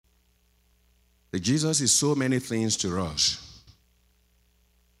that Jesus is so many things to us.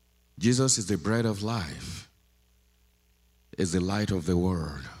 Jesus is the bread of life, is the light of the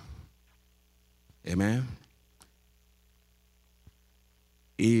world. Amen?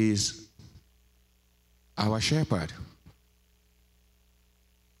 He is our shepherd.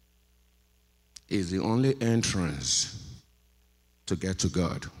 He is the only entrance to get to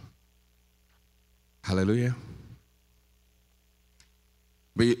God. Hallelujah.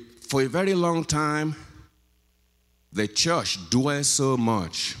 But for a very long time, the church dwells so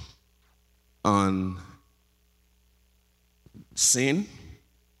much on sin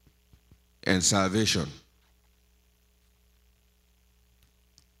and salvation.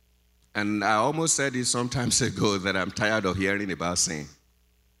 And I almost said it some time ago that I'm tired of hearing about sin.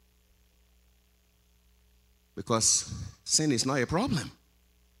 Because sin is not a problem.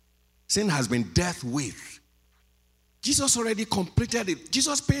 Sin has been dealt with. Jesus already completed it.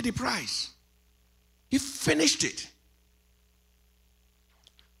 Jesus paid the price. He finished it.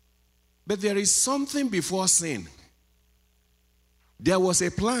 But there is something before sin. There was a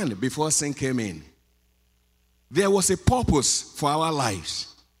plan before sin came in. There was a purpose for our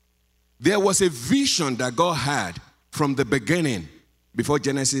lives. There was a vision that God had from the beginning before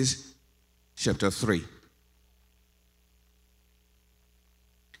Genesis chapter 3.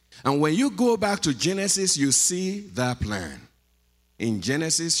 And when you go back to Genesis, you see that plan. In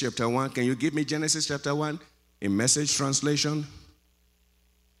Genesis chapter 1, can you give me Genesis chapter 1 in Message translation?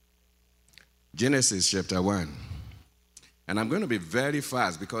 Genesis chapter 1. And I'm going to be very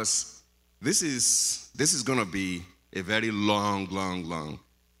fast because this is going to be a very long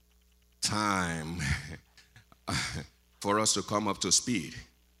time for us to come up to speed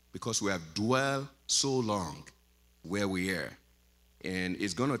because we have dwelled so long where we are. And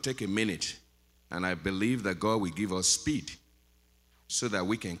it's going to take a minute. And I believe that God will give us speed so that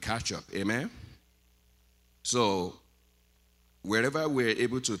we can catch up. Amen? So, wherever we're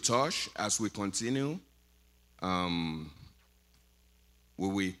able to touch as we continue, we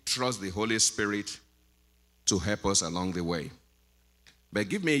will trust the Holy Spirit to help us along the way. But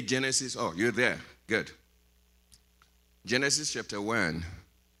give me Genesis. Oh, you're there. Good. Genesis chapter 1,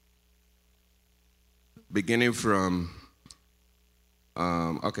 beginning from...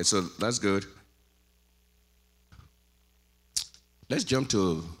 okay, so that's good. Let's jump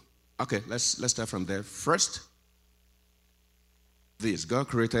to, okay, let's start from there. First, this, God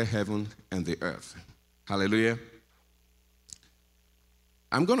created heaven and the earth. Hallelujah.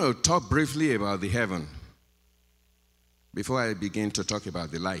 I'm going to talk briefly about the heaven before I begin to talk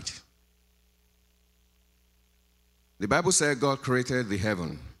about the light. The Bible said God created the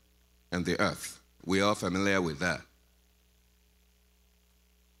heaven and the earth. We are familiar with that.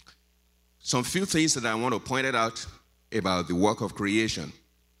 Some few things that I want to point out about the work of creation.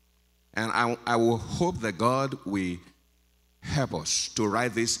 And I will hope that God will help us to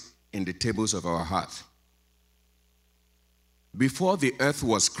write this in the tables of our heart. Before the earth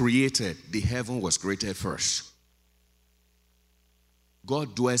was created, the heaven was created first.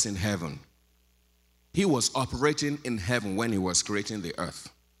 God dwells in heaven. He was operating in heaven when he was creating the earth.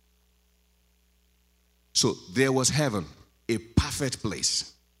 So there was heaven, a perfect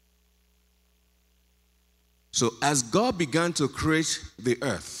place. So as God began to create the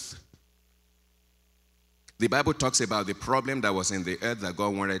earth, the Bible talks about the problem that was in the earth that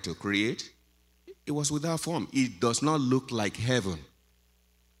God wanted to create. It was without form. It does not look like heaven.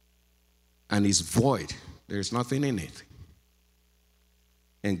 And it's void. There is nothing in it.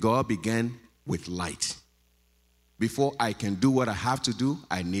 And God began with light. Before I can do what I have to do,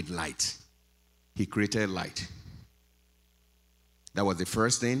 I need light. He created light. That was the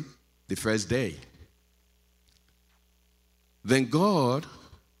first thing, the first day. Then God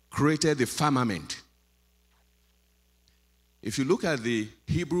created the firmament. If you look at the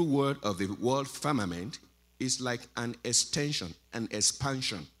Hebrew word of the word firmament, it's like an extension, an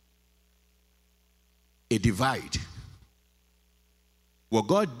expansion, a divide. What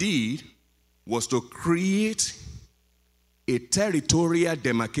God did was to create a territorial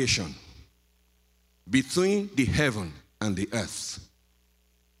demarcation between the heaven and the earth.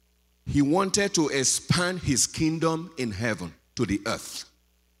 He wanted to expand his kingdom in heaven to the earth.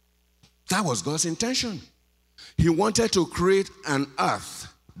 That was God's intention. He wanted to create an earth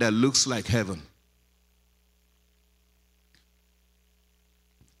that looks like heaven.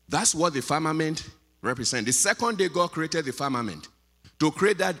 That's what the firmament represents. The second day God created the firmament to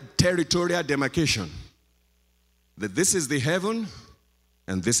create that territorial demarcation. That this is the heaven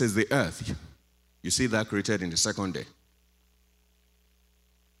and this is the earth. You see that created in the second day.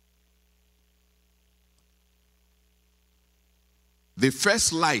 The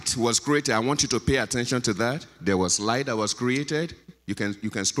first light was created. I want you to pay attention to that. There was light that was created. You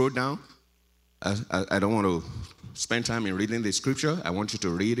can scroll down. I don't want to spend time in reading the scripture. I want you to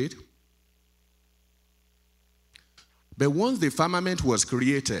read it. But once the firmament was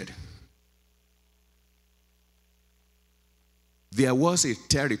created, there was a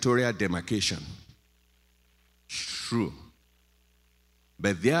territorial demarcation. True.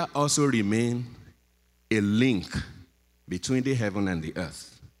 But there also remained a link between the heaven and the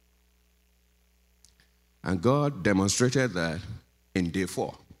earth. And God demonstrated that in day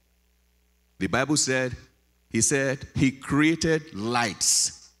 4. The Bible said, he created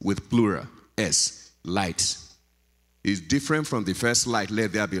lights with plural, S, lights. It's different from the first light,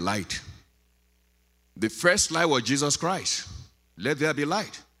 let there be light. The first light was Jesus Christ. Let there be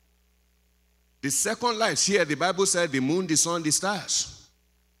light. The second light, here the Bible said the moon, the sun, the stars.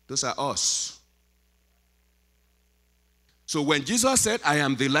 Those are us. So when Jesus said, I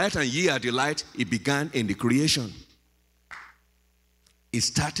am the light and ye are the light, it began in the creation. It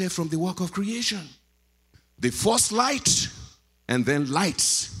started from the work of creation. The first light and then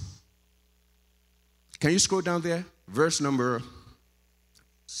lights. Can you scroll down there? Verse number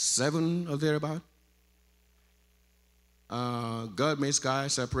 7 or thereabout. God made sky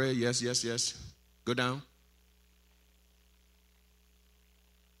separate. Yes, yes, yes. Go down.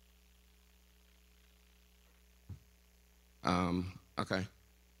 Okay.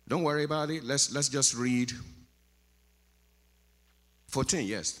 Don't worry about it. Let's just read 14.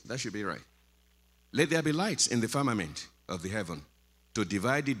 Yes, that should be right. Let there be lights in the firmament of the heaven to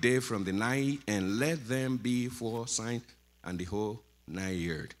divide the day from the night, and let them be for signs and the whole 9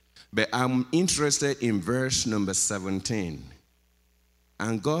 years. But I'm interested in verse number 17.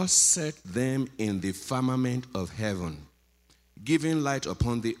 And God set them in the firmament of heaven, giving light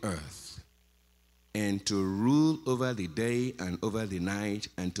upon the earth, and to rule over the day and over the night,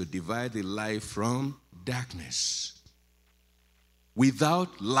 and to divide the light from darkness.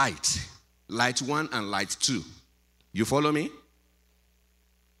 Without light, light 1 and light 2, you follow me?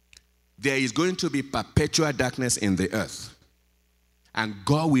 There is going to be perpetual darkness in the earth. And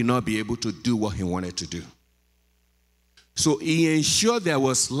God will not be able to do what he wanted to do. So he ensured there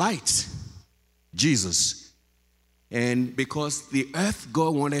was light, Jesus. And because the earth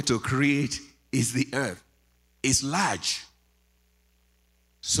God wanted to create is the earth. It's large.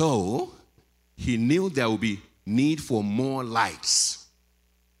 So he knew there would be need for more lights.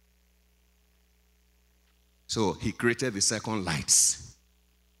 So he created the second lights.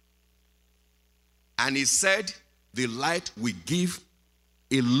 And he said the light will give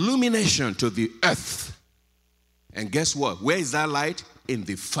illumination to the earth. And guess what? Where is that light? In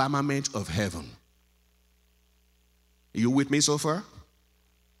the firmament of heaven. Are you with me so far?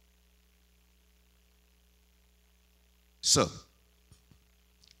 So,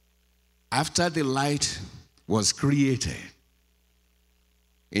 after the light was created,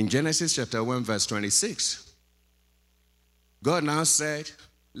 in Genesis chapter 1 verse 26, God now said,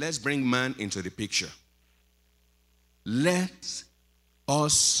 let's bring man into the picture. Let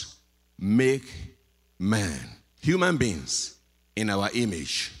us make man, human beings, in our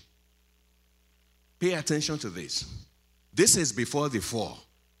image. Pay attention to this. This is before the fall,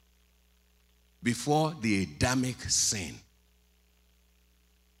 before the Adamic sin.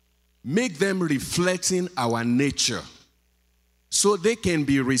 Make them reflecting our nature so they can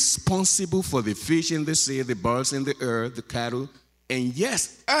be responsible for the fish in the sea, the birds in the earth, the cattle, and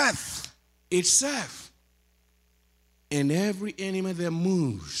yes, earth itself, and every animal that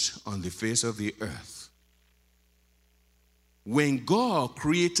moves on the face of the earth. When God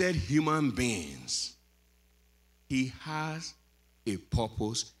created human beings, he has a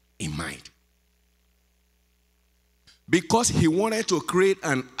purpose in mind. Because he wanted to create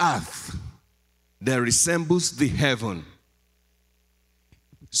an earth that resembles the heaven.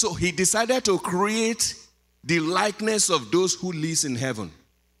 So he decided to create the likeness of those who live in heaven.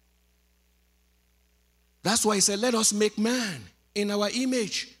 That's why he said, let us make man in our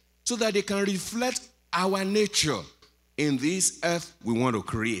image so that they can reflect our nature in this earth we want to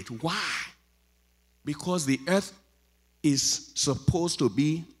create. Why? Because the earth is supposed to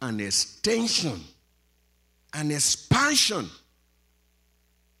be an extension, an expansion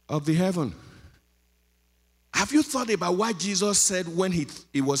of the heaven. Have you thought about what Jesus said when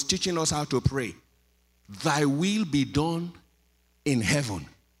he was teaching us how to pray? Thy will be done in heaven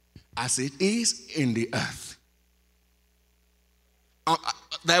as it is in the earth.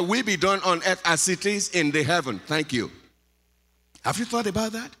 Thy will be done on earth as it is in the heaven. Thank you. Have you thought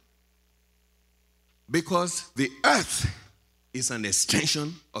about that? Because the earth is an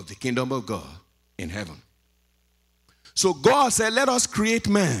extension of the kingdom of God in heaven. So God said, let us create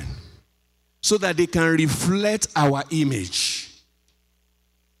man so that they can reflect our image,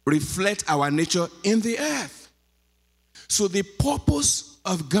 reflect our nature in the earth. So the purpose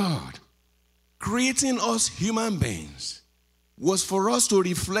of God creating us human beings was for us to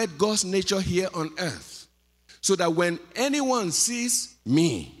reflect God's nature here on earth, so that when anyone sees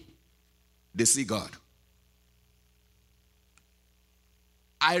me, they see God.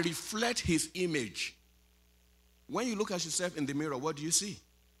 I reflect his image. When you look at yourself in the mirror, what do you see?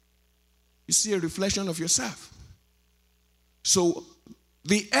 You see a reflection of yourself. So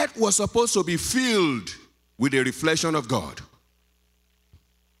the earth was supposed to be filled with a reflection of God.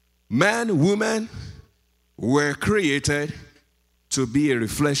 Man, woman were created to be a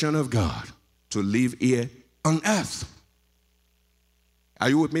reflection of God, to live here on earth. Are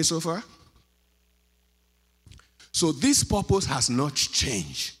you with me so far? So this purpose has not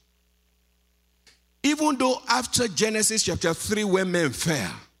changed. Even though after Genesis chapter 3, when men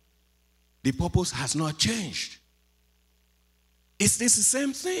fell, the purpose has not changed. It's the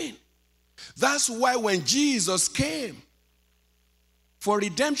same thing. That's why when Jesus came for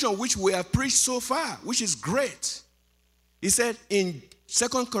redemption, which we have preached so far, which is great, he said in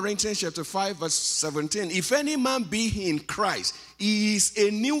 2 Corinthians chapter 5, verse 17, if any man be in Christ, he is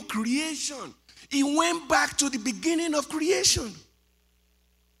a new creation. He went back to the beginning of creation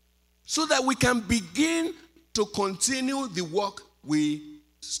so that we can begin to continue the work we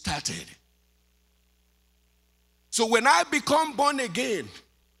started. So when I become born again,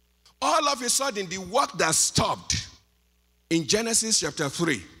 all of a sudden the work that stopped in Genesis chapter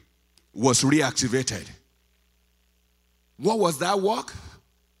 3 was reactivated. What was that work?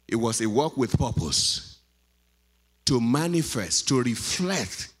 It was a work with purpose to manifest, to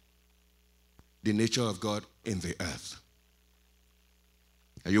reflect the nature of God in the earth.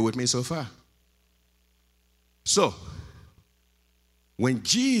 Are you with me so far? So, when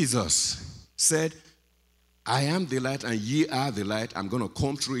Jesus said, I am the light and ye are the light, I'm going to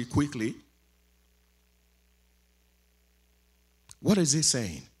come through it quickly. What is he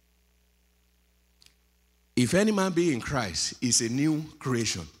saying? If any man be in Christ, he is a new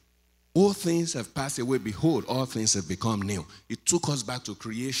creation. All things have passed away. Behold, all things have become new. It took us back to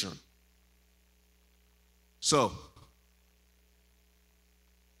creation. So,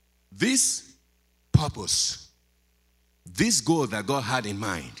 this purpose, this goal that God had in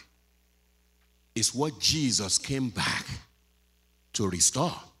mind, is what Jesus came back to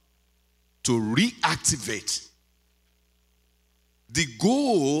restore, to reactivate. The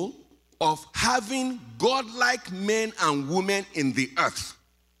goal of having godlike men and women in the earth.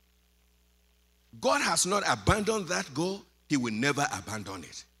 God has not abandoned that goal. He will never abandon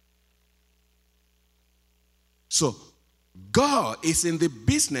it. So, God is in the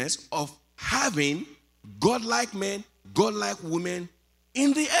business of having godlike men, godlike women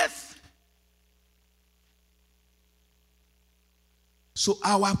in the earth. So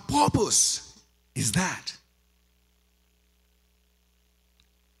our purpose is that.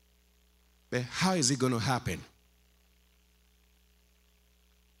 But how is it going to happen?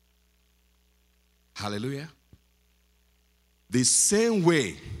 Hallelujah. The same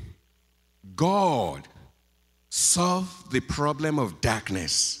way God solved the problem of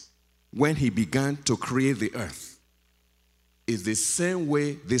darkness when he began to create the earth is the same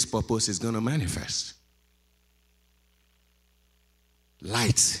way this purpose is going to manifest.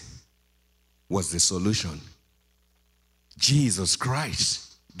 Light was the solution. Jesus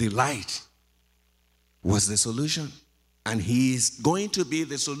Christ, the light, was the solution. And he is going to be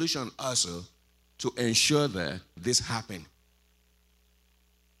the solution also to ensure that this happens.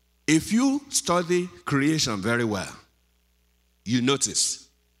 If you study creation very well, you notice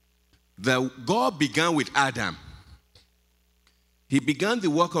that God began with Adam. He began the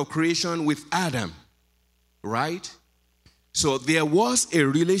work of creation with Adam, right? So there was a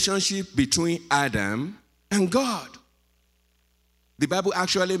relationship between Adam and God. The Bible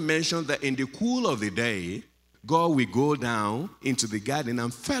actually mentioned that in the cool of the day, God will go down into the garden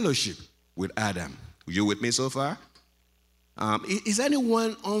and fellowship with Adam. Are you with me so far? Is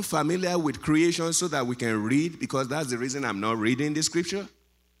anyone unfamiliar with creation so that we can read? Because that's the reason I'm not reading the scripture.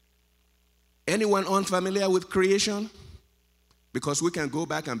 Anyone unfamiliar with creation? Because we can go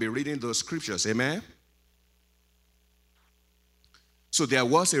back and be reading those scriptures. Amen? So there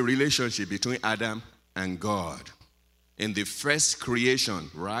was a relationship between Adam and God in the first creation,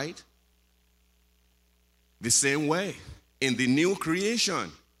 right? The same way, in the new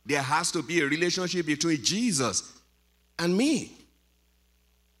creation, there has to be a relationship between Jesus and me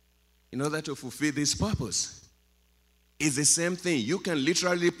in order to fulfill this purpose. It's the same thing. You can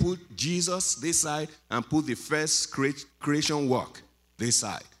literally put Jesus this side and put the first creation work this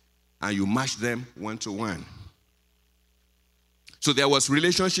side, and you match them one to one. So there was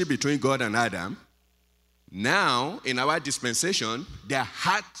relationship between God and Adam. Now, in our dispensation, there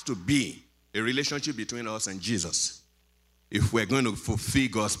had to be a relationship between us and Jesus if we're going to fulfill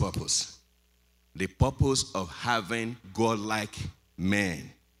God's purpose. The purpose of having God-like men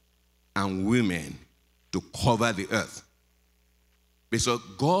and women to cover the earth. Because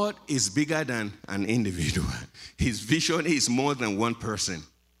God is bigger than an individual. His vision is more than one person.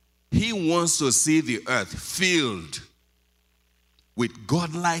 He wants to see the earth filled with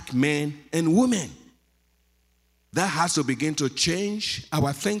God-like men and women. That has to begin to change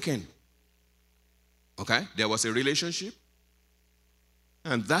our thinking. Okay? There was a relationship.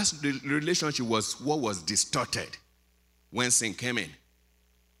 And that relationship was what was distorted when sin came in.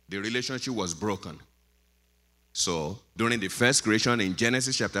 The relationship was broken. So, during the first creation in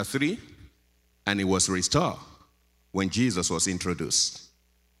Genesis chapter 3, and it was restored when Jesus was introduced.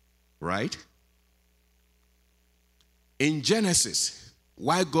 Right? In Genesis,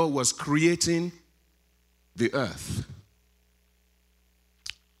 while God was creating the earth,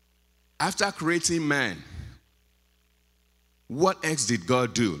 after creating man, what else did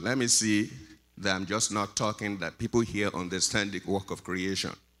God do? Let me see that I'm just not talking, that people here understand the work of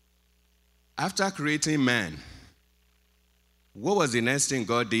creation. After creating man, what was the next thing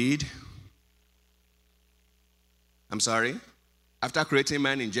God did? I'm sorry? After creating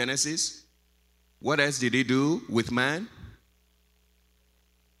man in Genesis, what else did he do with man?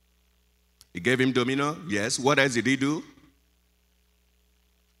 He gave him dominion, yes. What else did he do?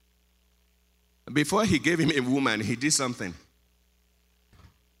 Before he gave him a woman, he did something.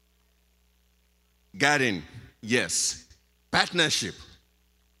 Garden, yes. Partnership.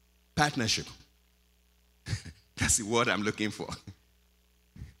 Partnership. That's the word I'm looking for.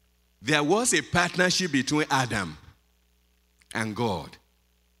 There was a partnership between Adam and God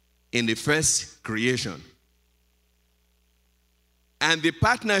in the first creation. And the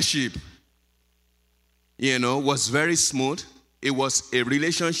partnership, was very smooth. It was a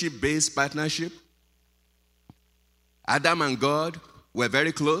relationship-based partnership. Adam and God were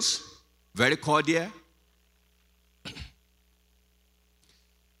very close, very cordial.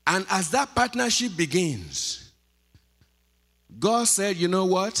 And as that partnership begins, God said, you know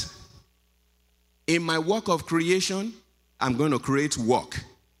what? In my work of creation, I'm going to create work.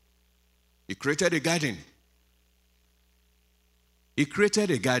 He created a garden. He created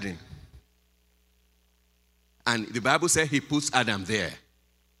a garden. And the Bible said he puts Adam there.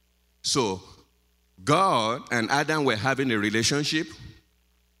 So, God and Adam were having a relationship.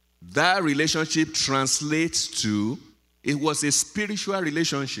 That relationship translates to, it was a spiritual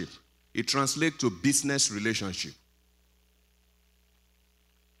relationship. It translates to business relationship.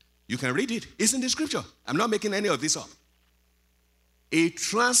 You can read it. It's in the scripture. I'm not making any of this up. It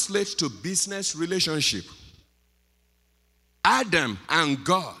translates to business relationship. Adam and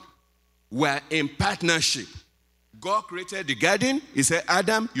God were in partnership. God created the garden. He said,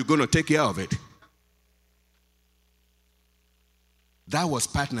 Adam, you're going to take care of it. That was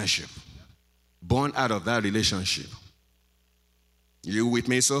partnership, born out of that relationship. You with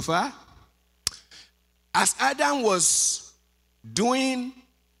me so far? As Adam was doing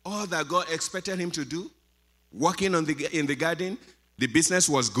all that God expected him to do, working in the garden, the business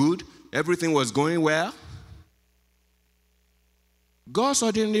was good, everything was going well, God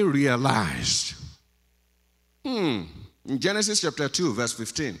suddenly realized, in Genesis chapter 2, verse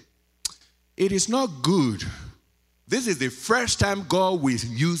 15, it is not good. This is the first time God will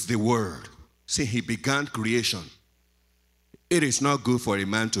use the word. See, he began creation. It is not good for a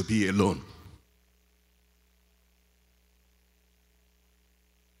man to be alone.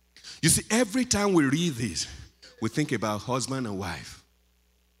 You see, every time we read this, we think about husband and wife.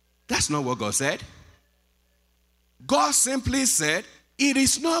 That's not what God said. God simply said, it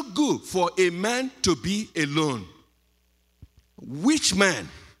is not good for a man to be alone. Which man?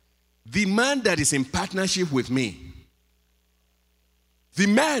 The man that is in partnership with me. The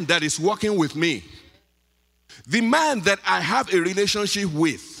man that is working with me. The man that I have a relationship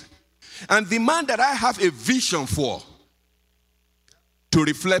with. And the man that I have a vision for to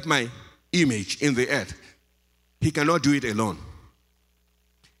reflect my image in the earth. He cannot do it alone.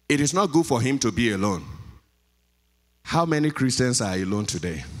 It is not good for him to be alone. How many Christians are alone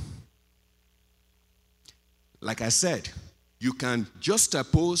today? Like I said, you can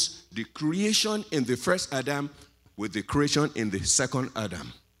juxtapose the creation in the first Adam with the creation in the second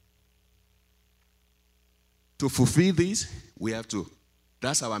Adam. To fulfill this, we have to.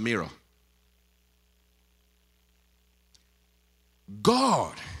 That's our mirror.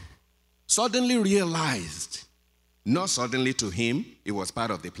 God suddenly realized, not suddenly to him, it was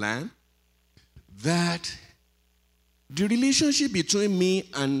part of the plan, that the relationship between me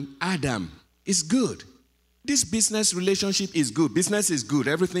and Adam is good. This business relationship is good. Business is good.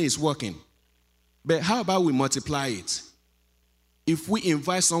 Everything is working. But how about we multiply it? If we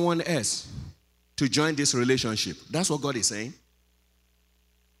invite someone else to join this relationship, that's what God is saying.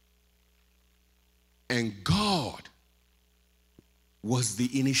 And God was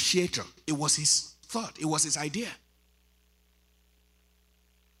the initiator. It was his thought. It was his idea.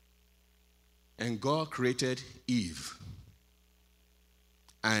 And God created Eve.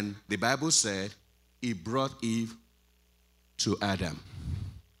 And the Bible said he brought Eve to Adam.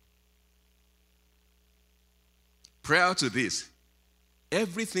 Prior to this,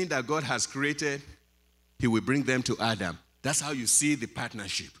 everything that God has created, he will bring them to Adam. That's how you see the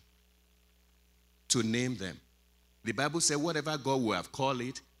partnership. To name them. The Bible said whatever God will have called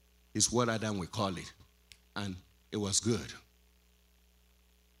it is what Adam will call it. And it was good.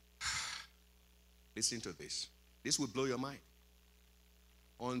 Listen to this. This will blow your mind.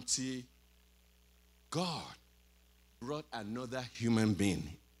 Until God brought another human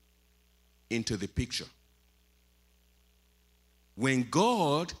being into the picture. When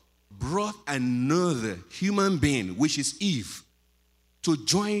God brought another human being, which is Eve, to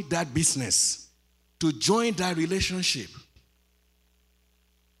join that business, to join that relationship,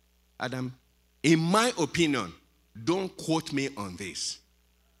 Adam, in my opinion, don't quote me on this.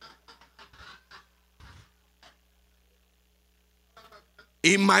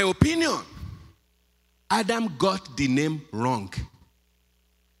 In my opinion, Adam got the name wrong.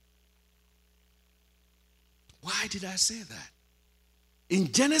 Why did I say that?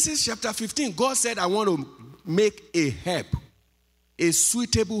 In Genesis chapter 15, God said, I want to make a help, a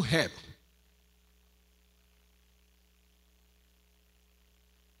suitable help.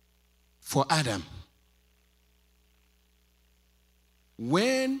 For Adam.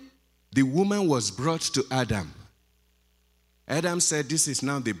 When the woman was brought to Adam, Adam said, this is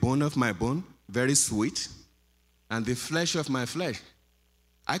now the bone of my bone, very sweet, and the flesh of my flesh.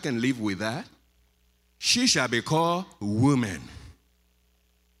 I can live with that. She shall be called woman,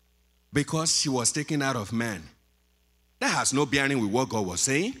 because she was taken out of man. That has no bearing with what God was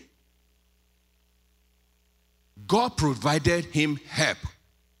saying. God provided him help.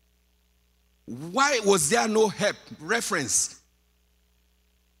 Why was there no help? Reference.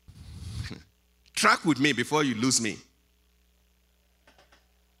 Track with me before you lose me.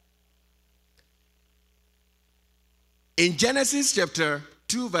 In Genesis chapter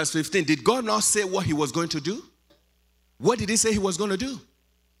 2 verse 15, did God not say what he was going to do? What did he say he was going to do?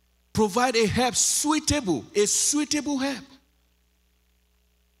 Provide a help suitable, a suitable help.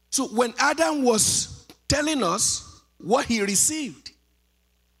 So when Adam was telling us what he received,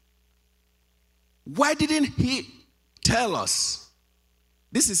 why didn't he tell us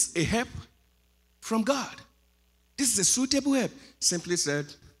this is a help from God? This is a suitable help. Simply said,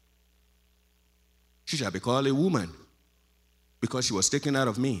 she shall be called a woman because she was taken out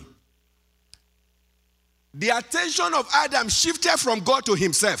of me. The attention of Adam shifted from God to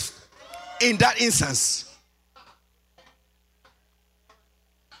himself in that instance.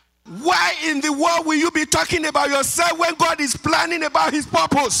 Why in the world will you be talking about yourself when God is planning about his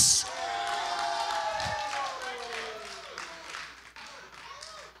purpose?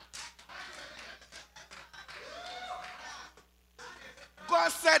 God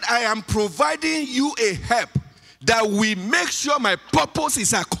said, I am providing you a help that will make sure my purpose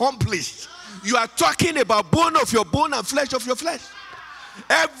is accomplished. You are talking about bone of your bone and flesh of your flesh.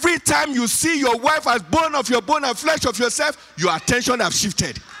 Every time you see your wife as bone of your bone and flesh of yourself, your attention has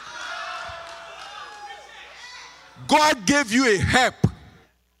shifted. God gave you a help.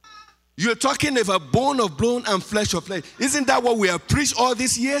 You're talking about bone of bone and flesh of flesh. Isn't that what we have preached all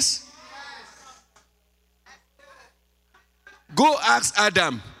these years? Go ask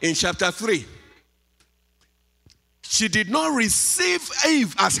Adam in chapter 3. She did not receive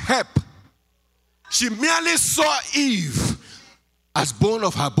Eve as help. She merely saw Eve as bone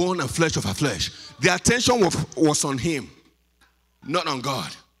of her bone and flesh of her flesh. The attention was on him, not on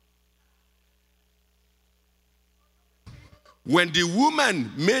God. When the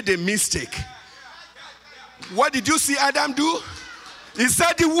woman made a mistake, what did you see Adam do? He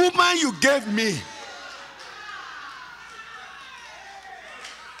said, the woman you gave me.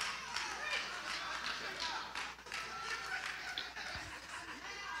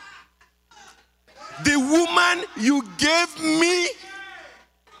 The woman you gave me?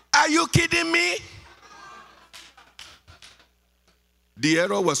 Are you kidding me? The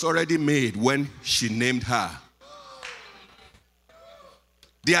error was already made when she named her.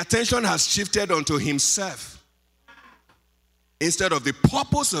 The attention has shifted onto himself instead of the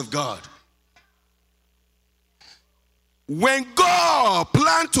purpose of God. When God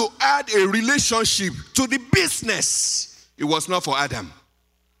planned to add a relationship to the business, it was not for Adam.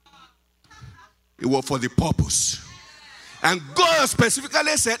 It was for the purpose. And God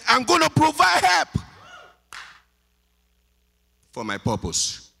specifically said, I'm going to provide help for my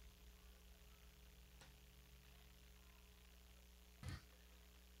purpose.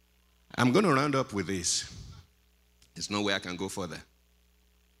 I'm going to round up with this. There's no way I can go further.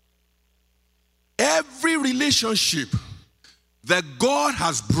 Every relationship that God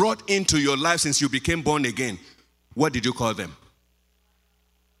has brought into your life since you became born again, what did you call them?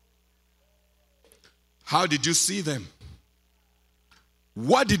 How did you see them?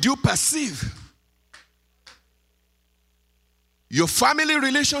 What did you perceive? Your family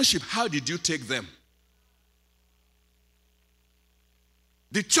relationship, how did you take them?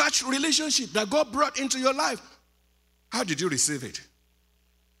 The church relationship that God brought into your life, how did you receive it?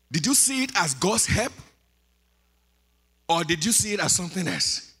 Did you see it as God's help? Or did you see it as something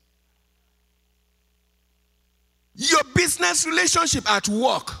else? Your business relationship at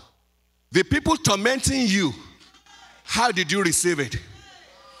work, the people tormenting you, how did you receive it?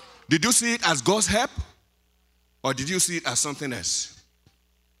 Did you see it as God's help? Or did you see it as something else?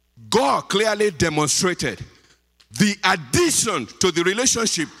 God clearly demonstrated the addition to the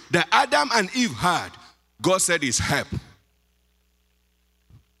relationship that Adam and Eve had. God said is help.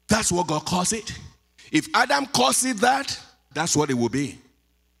 That's what God calls it. If Adam calls it that, that's what it will be.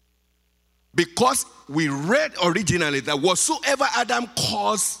 Because we read originally that whatsoever Adam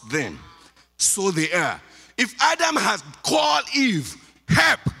calls them, so they are. If Adam has called Eve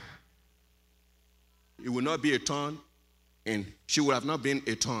help, it will not be a thorn, and she would have not been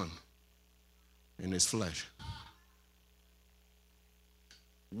a thorn in his flesh.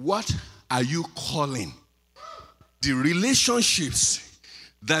 What are you calling the relationships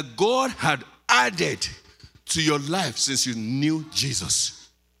that God had added to your life since you knew Jesus?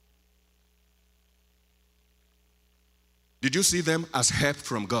 Did you see them as help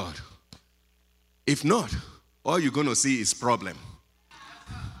from God? If not, all you're going to see is problem.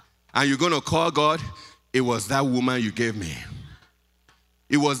 And you're going to call God, it was that woman you gave me.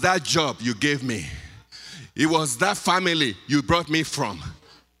 It was that job you gave me. It was that family you brought me from.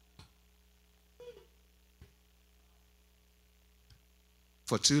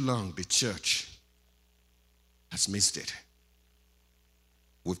 For too long, the church has missed it.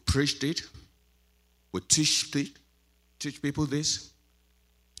 We've preached it. We teach people this.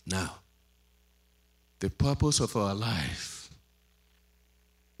 Now, the purpose of our life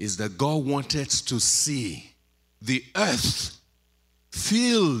is that God wanted to see the earth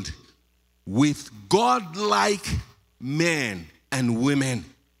filled with God-like men and women.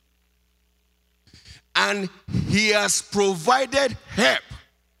 And he has provided help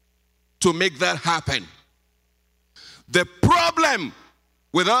to make that happen. The problem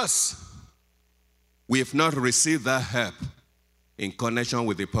with us, we have not received that help in connection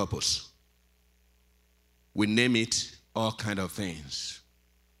with the purpose. We name it all kind of things.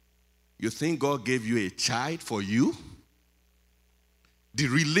 You think God gave you a child for you? The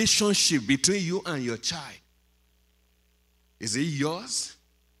relationship between you and your child, is it yours?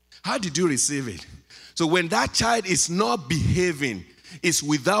 How did you receive it? So when that child is not behaving, is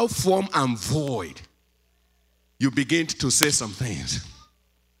without form and void, you begin to say some things.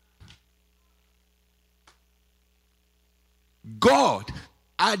 God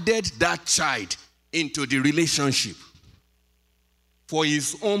added that child into the relationship for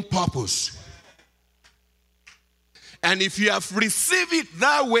his own purpose. And if you have received it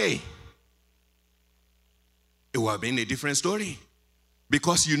that way, it will have been a different story.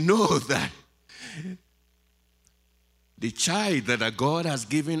 Because you know that the child that God has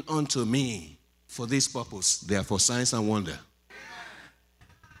given unto me for this purpose, they are for signs and wonder.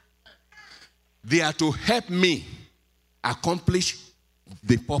 They are to help me accomplish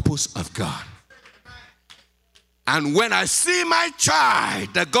the purpose of God. And when I see my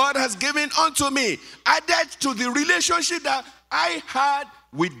child that God has given unto me added to the relationship that I had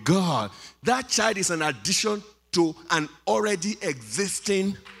with God, that child is an addition to an already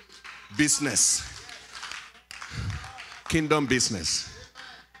existing business. Kingdom business.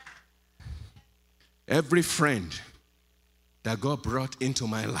 Every friend that God brought into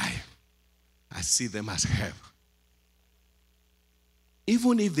my life, I see them as help.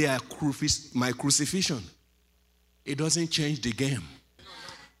 Even if they are my crucifixion, it doesn't change the game.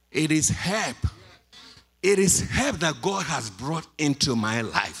 It is help. It is help that God has brought into my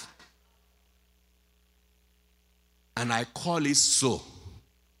life. And I call it so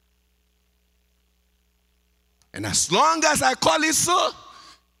And as long as I call it so,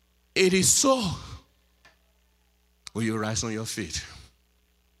 it is so. Will you rise on your feet?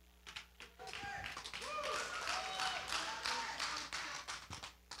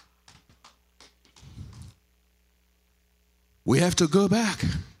 We have to go back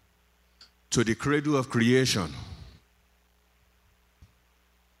to the cradle of creation.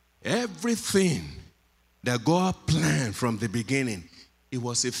 Everything that God planned from the beginning, it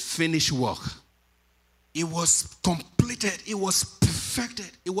was a finished work. It was completed. It was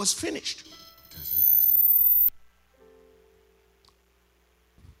perfected. It was finished.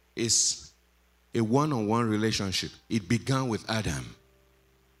 It's a one-on-one relationship. It began with Adam.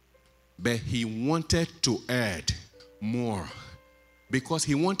 But he wanted to add more because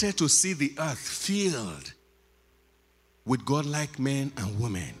he wanted to see the earth filled with godlike men and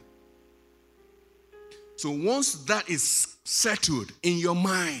women. So once that is settled in your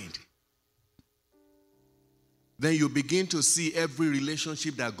mind, then you begin to see every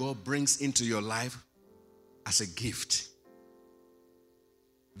relationship that God brings into your life as a gift.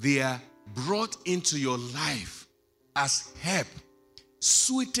 They are brought into your life as help,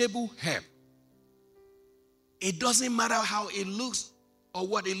 suitable help. It doesn't matter how it looks or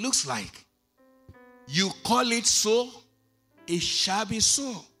what it looks like. You call it so, it shall be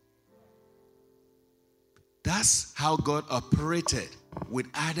so. That's how God operated with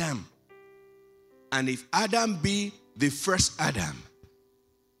Adam. And if Adam be the first Adam,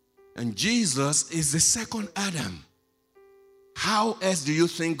 and Jesus is the second Adam, how else do you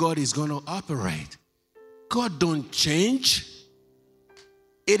think God is going to operate? God don't change.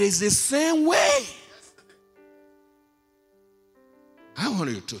 It is the same way. I want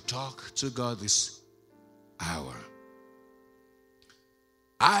you to talk to God this hour.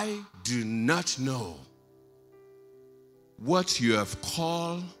 I do not know what you have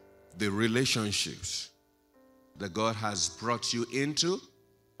called the relationships that God has brought you into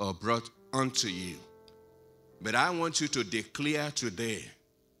or brought unto you. But I want you to declare today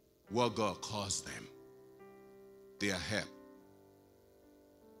what God calls them. Their help.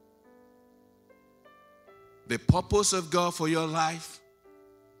 The purpose of God for your life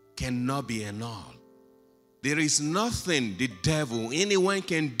cannot be annulled. There is nothing the devil, anyone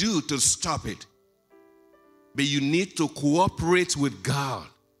can do to stop it. But you need to cooperate with God,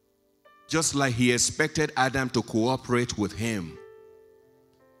 just like he expected Adam to cooperate with him.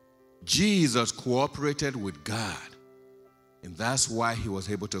 Jesus cooperated with God, and that's why he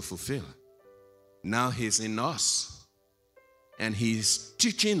was able to fulfill. Now he's in us, and he's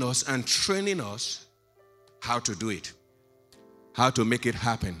teaching us and training us how to do it, how to make it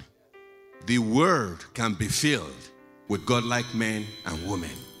happen. The word can be filled with godlike men and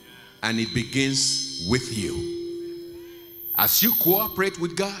women, and it begins with you. As you cooperate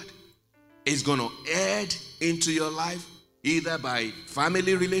with God, it's going to add into your life either by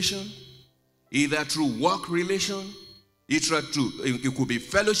family relation, either through work relation, it could be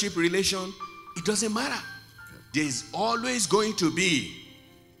fellowship relation. It doesn't matter. There's always going to be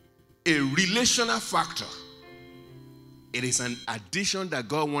a relational factor. It is an addition that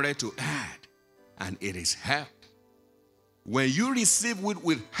God wanted to add, and it is help. When you receive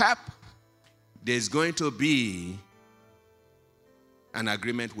with help, there's going to be an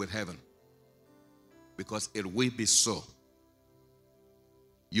agreement with heaven, because it will be so.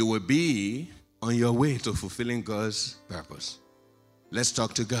 You will be on your way to fulfilling God's purpose. Let's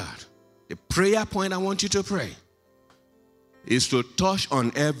talk to God. The prayer point I want you to pray is to touch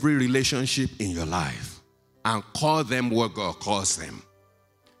on every relationship in your life and call them what God calls them.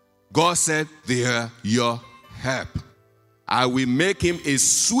 God said they are your help. I will make him a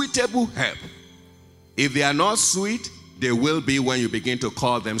suitable help. If they are not sweet, they will be when you begin to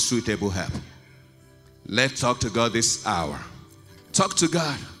call them suitable help. Let's talk to God this hour. Talk to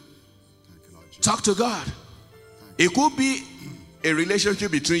God. Talk to God. It could be a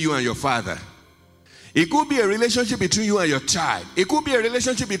relationship between you and your father. It could be a relationship between you and your child. It could be a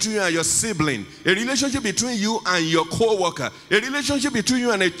relationship between you and your sibling. A relationship between you and your co-worker. A relationship between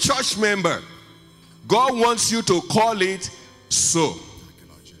you and a church member. God wants you to call it so.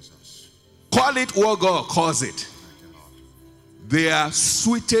 Call it what God calls it. They are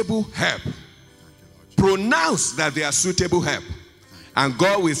suitable help. Pronounce that they are suitable help. And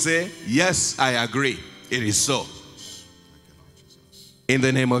God will say, yes, I agree. It is so. In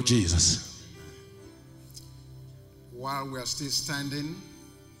the name of Jesus. While we are still standing,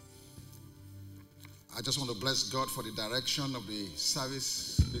 I just want to bless God for the direction of the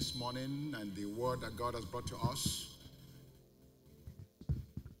service this morning and the word that God has brought to us,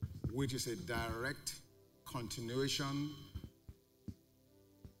 which is a direct continuation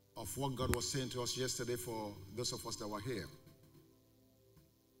of what God was saying to us yesterday for those of us that were here.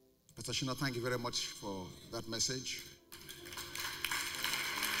 Pastor Shina, thank you very much for that message.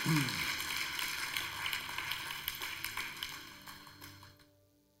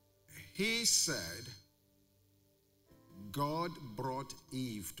 He said, God brought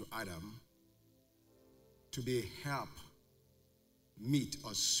Eve to Adam to be help, meet,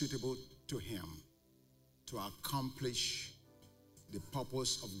 or suitable to him to accomplish the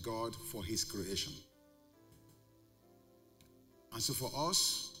purpose of God for his creation. And so for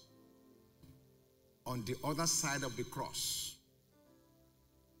us, on the other side of the cross,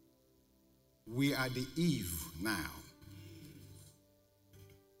 we are the Eve now.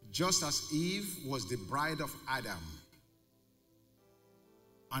 Just as Eve was the bride of Adam,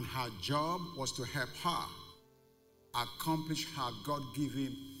 and her job was to help her accomplish her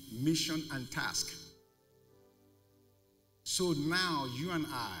God-given mission and task. So now you and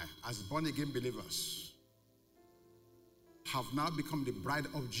I, as born-again believers, have now become the bride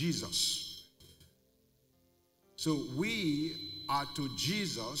of Jesus. So we are to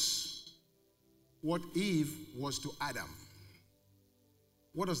Jesus what Eve was to Adam.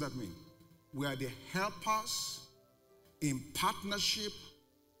 What does that mean? We are the helpers in partnership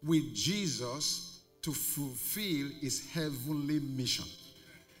with Jesus to fulfill his heavenly mission.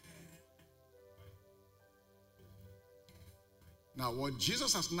 Now, what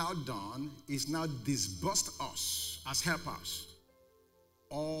Jesus has now done is now disbursed us as helpers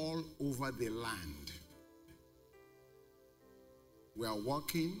all over the land. We are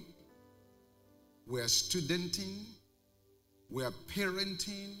working, we are studenting, we are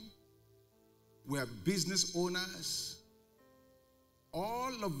parenting, we are business owners.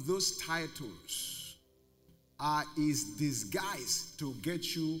 All of those titles are his disguise to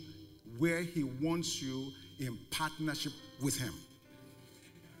get you where he wants you in partnership with him.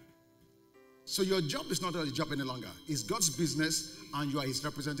 So your job is not a job any longer. It's God's business and you are his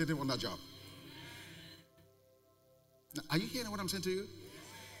representative on that job. Now, are you hearing what I'm saying to you?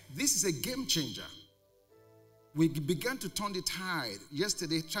 This is a game changer. We began to turn the tide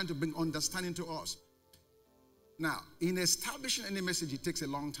yesterday, trying to bring understanding to us. Now, in establishing any message, it takes a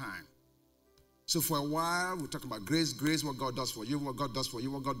long time. So for a while, we're talking about grace, what God does for you, what God does for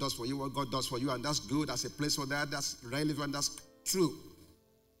you, what God does for you, what God does for you, and that's good. That's a place for that. That's relevant. That's true.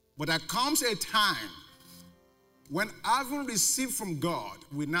 But there comes a time when, having received from God,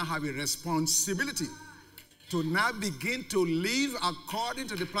 we now have a responsibility to now begin to live according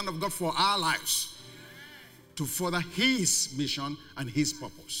to the plan of God for our lives, to further his mission and his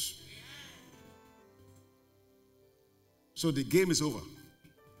purpose. So the game is over.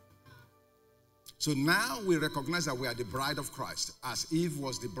 So now we recognize that we are the bride of Christ, as Eve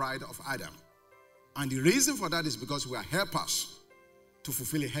was the bride of Adam. And the reason for that is because we are helpers to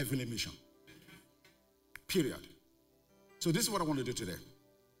fulfill a heavenly mission. Period. So this is what I want to do today.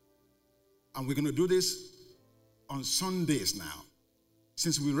 And we're going to do this on Sundays now.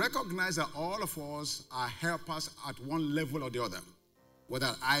 Since we recognize that all of us are helpers at one level or the other, whether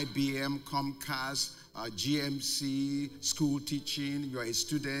IBM, Comcast, GMC, school teaching, you are a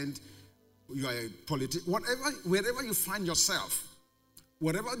student, you are a politician, wherever you find yourself,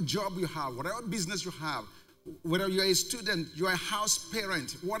 whatever job you have, whatever business you have, whether you are a student, you are a house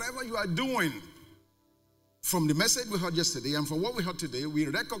parent, whatever you are doing, from the message we heard yesterday and from what we heard today, we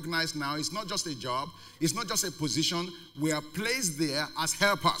recognize now it's not just a job, it's not just a position, we are placed there as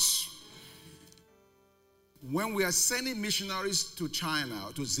helpers. When we are sending missionaries to China,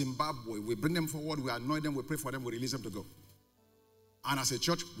 to Zimbabwe, we bring them forward, we anoint them, we pray for them, we release them to go. And as a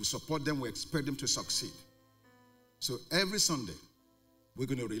church, we support them, we expect them to succeed. So every Sunday, we're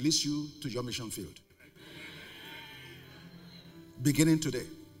going to release you to your mission field. Beginning today.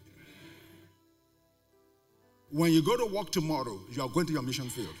 When you go to work tomorrow, you are going to your mission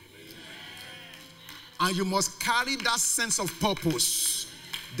field. And you must carry that sense of purpose,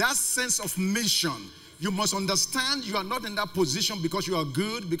 that sense of mission. You must understand you are not in that position because you are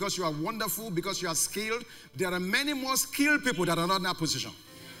good, because you are wonderful, because you are skilled. There are many more skilled people that are not in that position.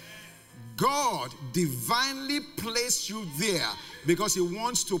 God divinely placed you there because he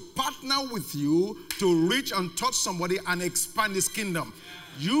wants to partner with you to reach and touch somebody and expand his kingdom.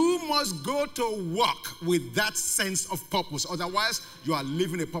 You must go to work with that sense of purpose. Otherwise, you are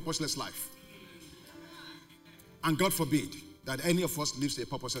living a purposeless life. And God forbid that any of us lives a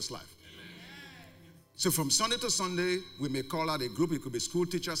purposeless life. So from Sunday to Sunday, we may call out a group. It could be school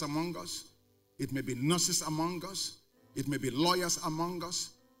teachers among us. It may be nurses among us. It may be lawyers among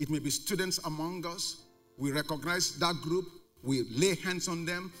us. It may be students among us. We recognize that group. We lay hands on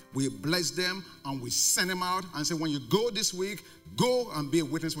them, we bless them, and we send them out and say, when you go this week, go and be a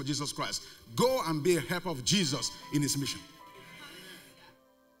witness for Jesus Christ. Go and be a helper of Jesus in his mission.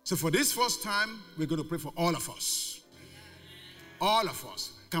 So for this first time, we're going to pray for all of us. All of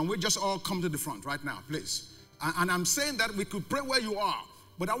us. Can we just all come to the front right now, please? And I'm saying that we could pray where you are,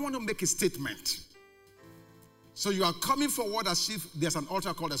 but I want to make a statement. So you are coming forward as if there's an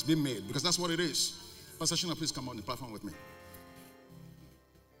altar call that's been made, because that's what it is. Pastor Shina, please come on the platform with me.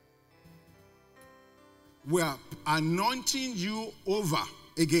 We are anointing you over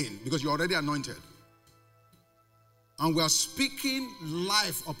again because you're already anointed. And we are speaking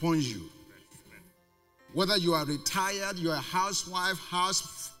life upon you. Whether you are retired, you're a housewife,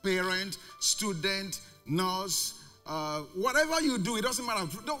 house parent, student, nurse, whatever you do, it doesn't matter.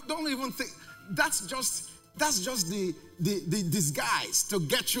 Don't even think. That's just the disguise to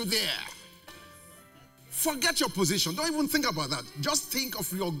get you there. Forget your position. Don't even think about that. Just think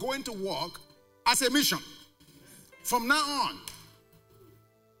of you're going to work as a mission. From now on,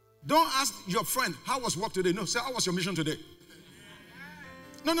 don't ask your friend, how was work today? No, say, how was your mission today?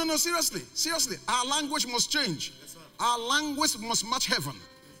 No, seriously. Our language must change. Our language must match heaven.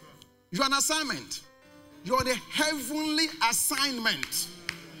 You're an assignment. You're the heavenly assignment.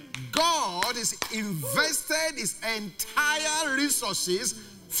 God is invested his entire resources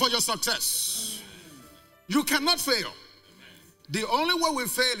for your success. You cannot fail. The only way we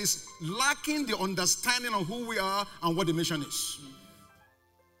fail is lacking the understanding of who we are and what the mission is.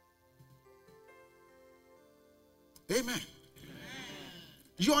 Amen.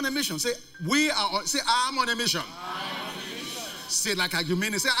 You're on a mission. Say, I'm on a mission. Say it like you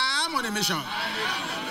mean it. Say, I'm on a mission.